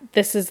that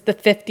this is the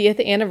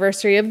 50th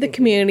anniversary of the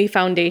Community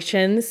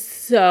Foundation.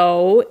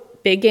 So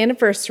big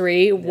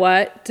anniversary. Yeah.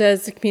 What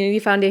does the Community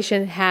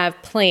Foundation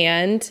have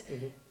planned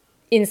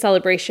in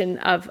celebration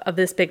of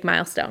this big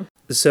milestone?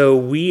 So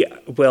we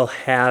will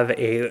have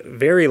a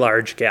very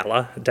large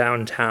gala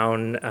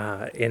downtown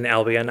in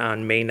Albion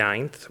on May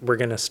 9th. We're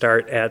going to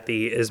start at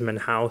the Isman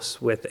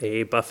House with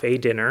a buffet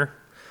dinner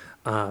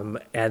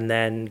and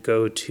then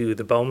go to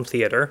the Bohm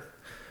Theater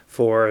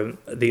for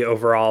the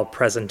overall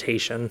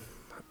presentation.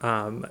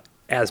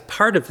 As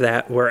part of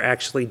that, we're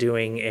actually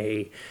doing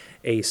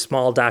a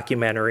small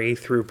documentary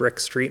through Brick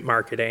Street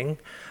Marketing,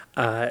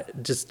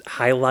 just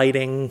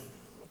highlighting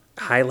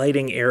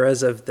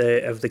eras of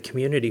the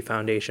Community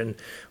Foundation.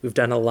 We've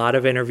done a lot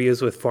of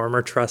interviews with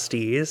former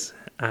trustees.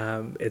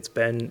 It's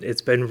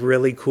been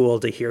really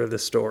cool to hear the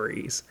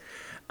stories.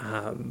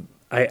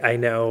 I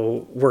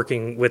know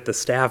working with the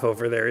staff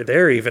over there,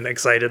 they're even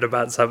excited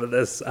about some of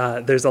this.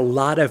 There's a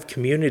lot of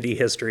community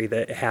history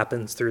that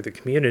happens through the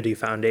Community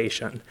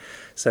Foundation.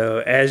 So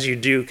as you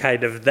do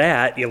kind of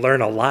that, you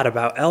learn a lot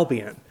about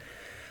Albion.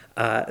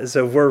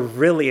 So we're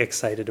really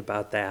excited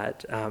about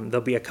that. There'll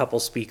be a couple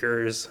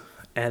speakers.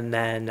 And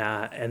then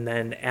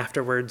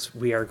afterwards,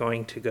 we are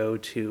going to go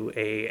to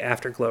a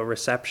afterglow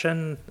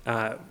reception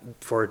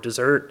for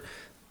dessert.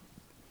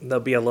 There'll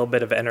be a little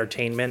bit of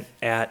entertainment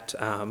at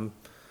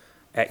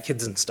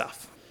Kids and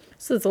Stuff.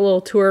 So it's a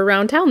little tour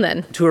around town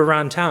then. Tour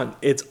around town.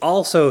 It's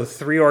also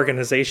 3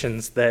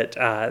 organizations that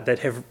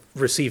have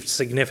received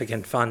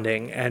significant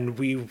funding, and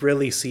we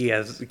really see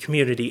as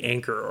community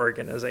anchor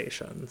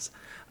organizations.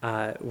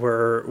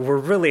 We're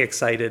really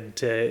excited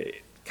to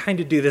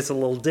kind of do this a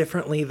little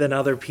differently than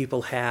other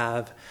people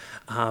have,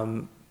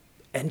 and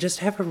just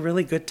have a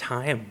really good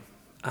time.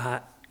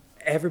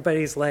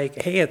 Everybody's like,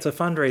 hey, it's a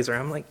fundraiser.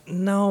 I'm like,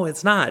 no,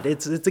 it's not.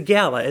 It's a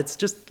gala. It's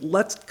just,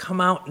 let's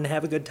come out and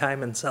have a good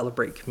time and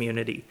celebrate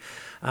community.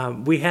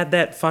 We had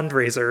that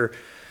fundraiser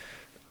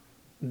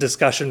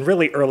discussion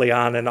really early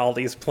on in all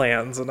these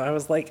plans, and I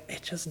was like,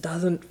 it just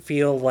doesn't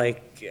feel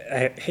like,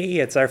 hey,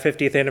 it's our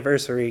 50th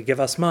anniversary, give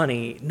us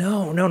money.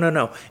 No.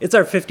 It's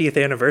our 50th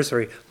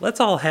anniversary. Let's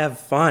all have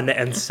fun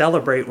and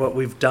celebrate what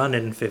we've done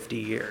in 50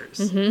 years.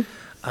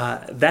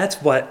 Mm-hmm. That's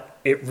what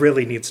it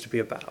really needs to be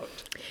about.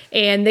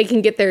 And they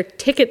can get their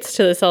tickets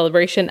to the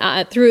celebration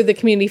through the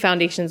Community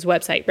Foundation's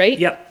website, right?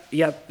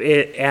 Yep.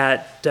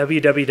 At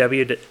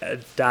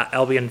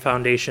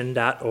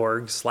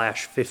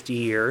www.albionfoundation.org/50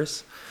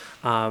 years.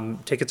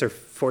 Tickets are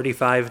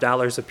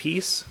 $45 a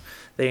piece.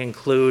 They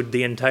include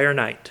the entire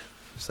night.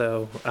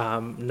 So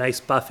nice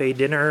buffet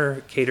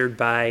dinner catered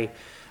by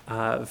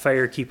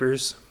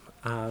firekeepers.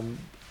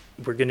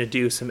 We're going to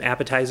do some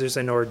appetizers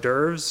and hors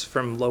d'oeuvres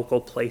from local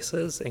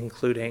places,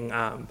 including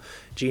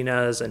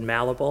Gina's and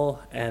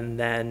Malleable. And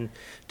then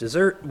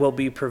dessert will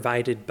be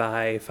provided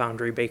by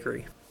Foundry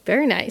Bakery.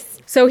 Very nice.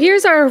 So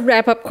here's our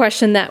wrap-up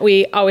question that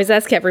we always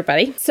ask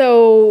everybody.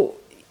 So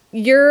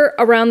you're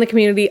around the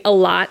community a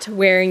lot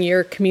wearing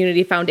your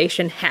Community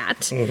Foundation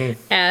hat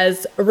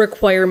as a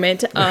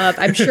requirement of,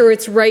 I'm sure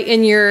it's right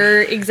in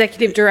your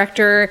executive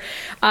director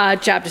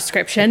job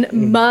description,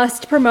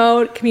 must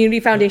promote Community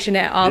Foundation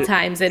at all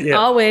times and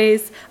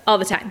always, all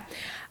the time.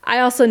 I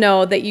also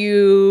know that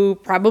you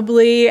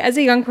probably, as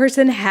a young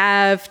person,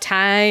 have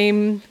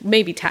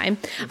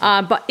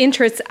but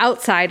interests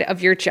outside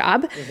of your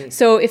job.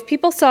 So if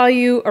people saw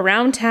you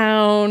around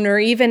town or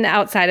even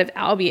outside of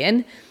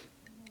Albion,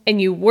 and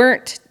you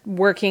weren't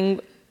working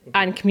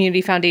on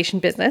Community Foundation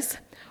business,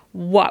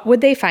 what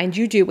would they find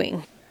you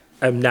doing?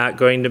 I'm not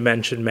going to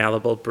mention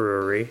Malleable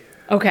Brewery.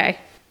 Okay.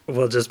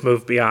 we'll just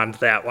move beyond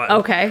that one.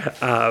 Okay.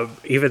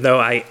 Even though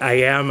I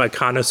am a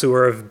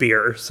connoisseur of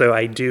beer, so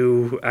I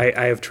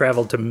have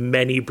traveled to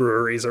many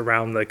breweries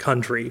around the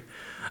country.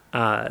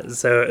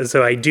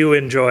 So I do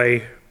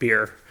enjoy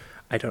beer.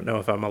 I don't know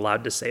if I'm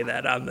allowed to say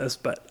that on this,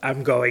 but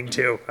I'm going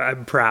to.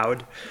 I'm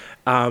proud.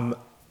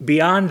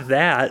 Beyond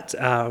that,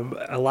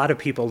 a lot of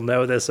people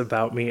know this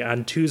about me.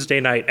 On Tuesday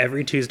night,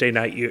 every Tuesday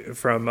night,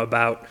 from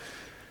about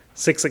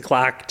 6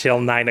 o'clock till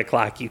 9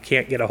 o'clock, you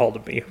can't get a hold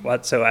of me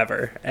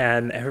whatsoever.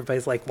 And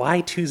everybody's like,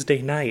 why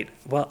Tuesday night?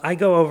 Well, I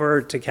go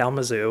over to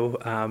Kalamazoo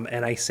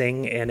and I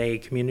sing in a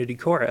community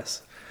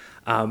chorus.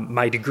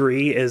 My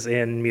degree is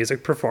in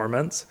music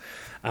performance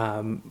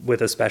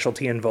with a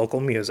specialty in vocal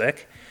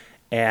music.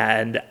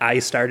 And I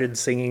started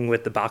singing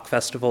with the Bach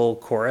Festival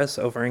chorus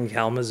over in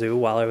Kalamazoo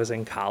while I was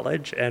in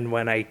college. And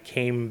when I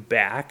came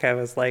back, I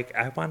was like,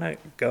 I want to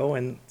go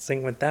and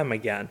sing with them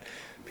again.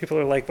 People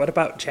are like, what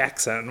about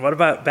Jackson? What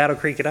about Battle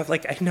Creek? And I'm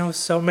like, I know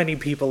so many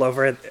people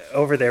over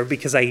there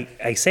because I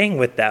sang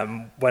with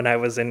them when I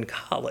was in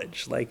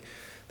college. Like,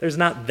 there's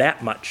not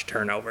that much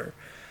turnover.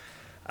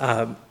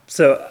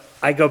 So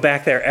I go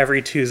back there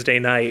every Tuesday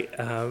night,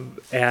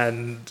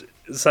 and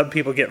some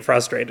people get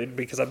frustrated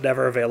because I'm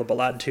never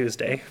available on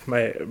Tuesday.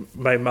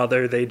 My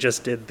mother, they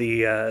just did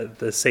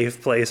the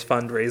Safe Place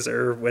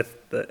fundraiser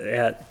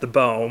at the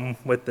Bohm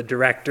with the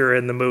director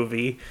in the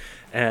movie,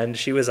 and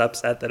she was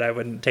upset that I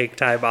wouldn't take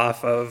time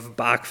off of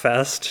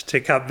Bachfest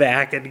to come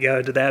back and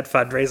go to that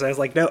fundraiser. I was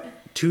like, no,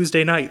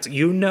 Tuesday nights,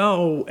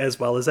 as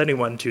well as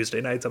anyone, Tuesday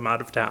nights I'm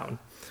out of town.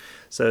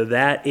 So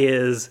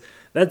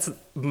that's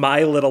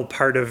my little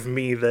part of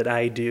me that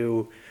I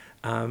do,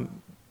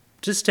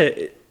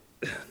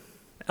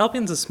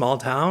 Albion's a small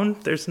town.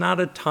 There's not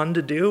a ton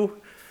to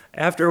do.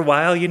 After a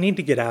while, you need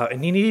to get out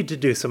and you need to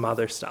do some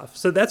other stuff.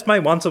 So that's my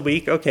once a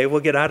week. Okay,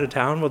 we'll get out of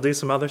town, we'll do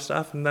some other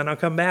stuff, and then I'll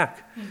come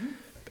back. Mm-hmm.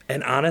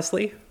 And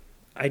honestly,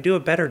 I do a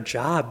better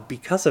job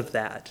because of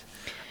that.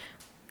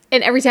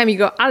 And every time you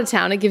go out of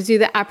town, it gives you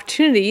the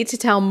opportunity to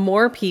tell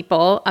more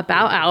people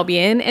about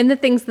Albion and the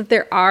things that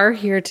there are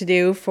here to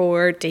do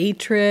for day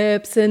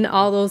trips and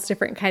all those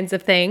different kinds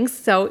of things.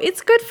 So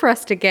it's good for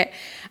us to get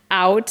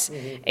out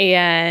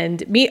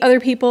and meet other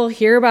people,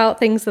 hear about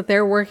things that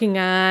they're working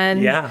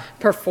on,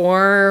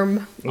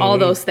 perform, all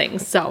those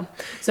things. So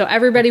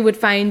everybody would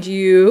find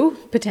you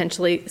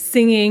potentially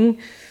singing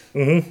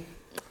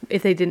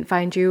if they didn't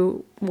find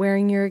you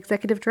wearing your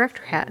executive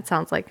director hat, it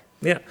sounds like.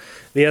 Yeah.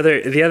 The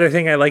other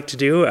thing I like to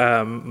do,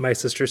 my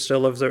sister still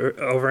lives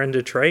over in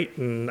Detroit,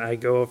 and I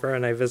go over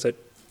and I visit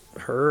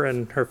her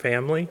and her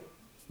family.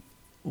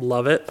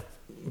 Love it.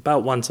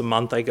 About once a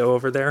month I go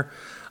over there.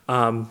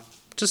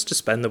 Just to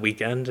spend the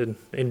weekend and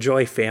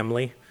enjoy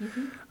family.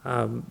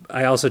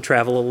 I also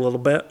travel a little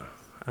bit.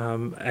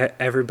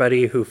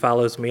 Everybody who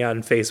follows me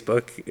on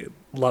Facebook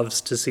loves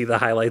to see the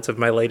highlights of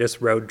my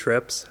latest road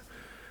trips.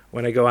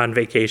 When I go on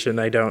vacation,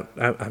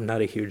 I'm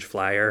not a huge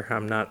flyer.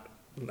 I'm not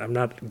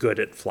good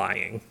at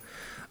flying.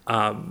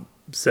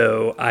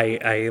 So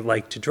I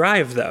like to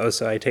drive, though,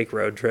 so I take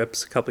road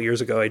trips. A couple years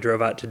ago, I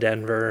drove out to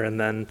Denver and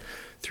then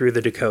through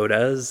the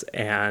Dakotas,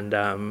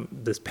 and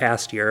this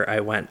past year I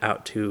went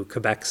out to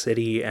Quebec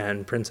City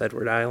and Prince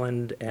Edward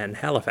Island and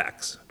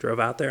Halifax. Drove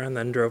out there and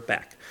then drove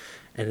back,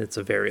 and it's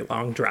a very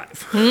long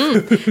drive.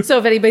 So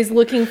if anybody's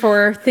looking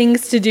for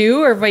things to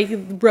do or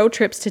road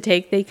trips to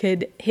take, they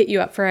could hit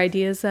you up for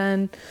ideas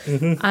on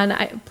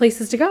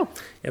places to go.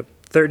 Yep.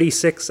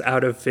 36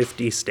 out of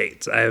 50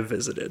 states I have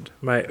visited.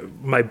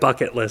 My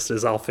bucket list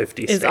is all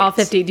 50 states. Is all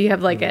 50. Do you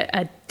have like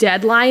a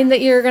deadline that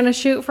you're going to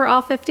shoot for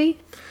all 50?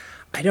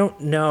 I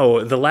don't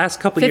know. The last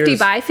couple years...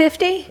 50 by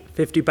 50?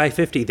 50 by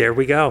 50. There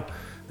we go.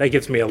 That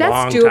gives me a long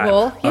time. That's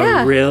doable.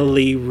 Yeah. A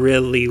really,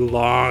 really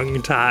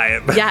long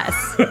time. Yes,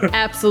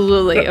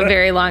 absolutely. A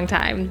very long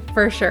time,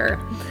 for sure.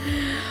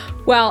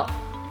 Well,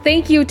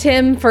 thank you,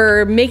 Tim,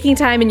 for making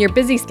time in your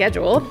busy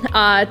schedule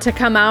to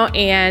come out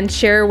and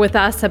share with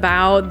us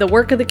about the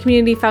work of the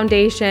Community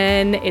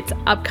Foundation, its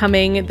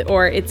upcoming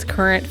or its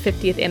current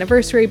 50th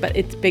anniversary, but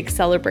its big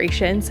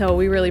celebration. So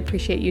we really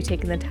appreciate you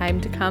taking the time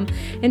to come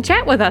and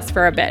chat with us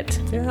for a bit.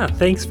 Yeah,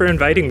 thanks for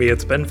inviting me.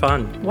 It's been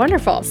fun.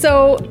 Wonderful.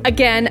 So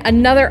again,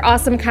 another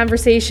awesome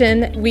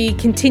conversation. We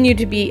continue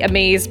to be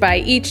amazed by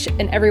each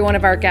and every one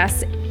of our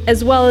guests,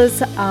 as well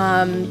as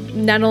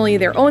not only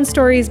their own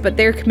stories, but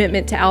their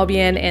commitment to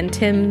Albion, and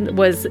Tim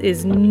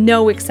is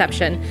no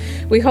exception.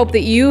 We hope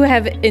that you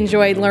have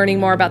enjoyed learning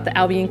more about the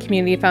Albion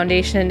Community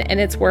Foundation and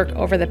its work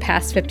over the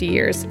past 50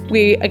 years.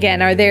 We,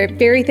 again, are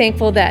very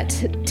thankful that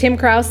Tim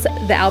Krause,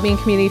 the Albion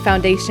Community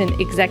Foundation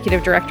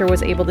Executive Director,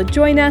 was able to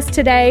join us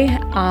today,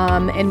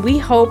 and we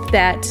hope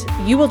that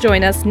you will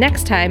join us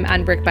next time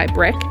on Brick by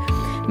Brick.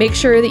 Make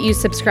sure that you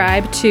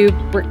subscribe to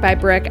Brick by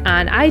Brick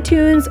on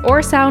iTunes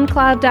or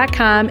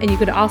SoundCloud.com, and you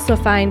could also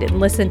find and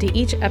listen to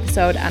each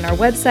episode on our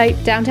website,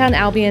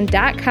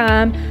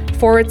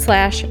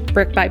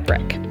 downtownalbion.com/Brick by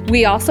Brick.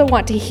 We also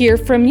want to hear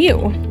from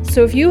you.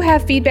 So if you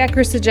have feedback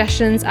or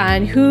suggestions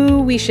on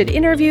who we should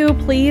interview,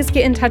 please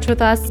get in touch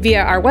with us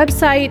via our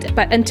website.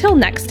 But until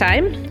next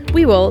time,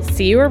 we will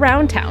see you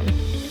around town.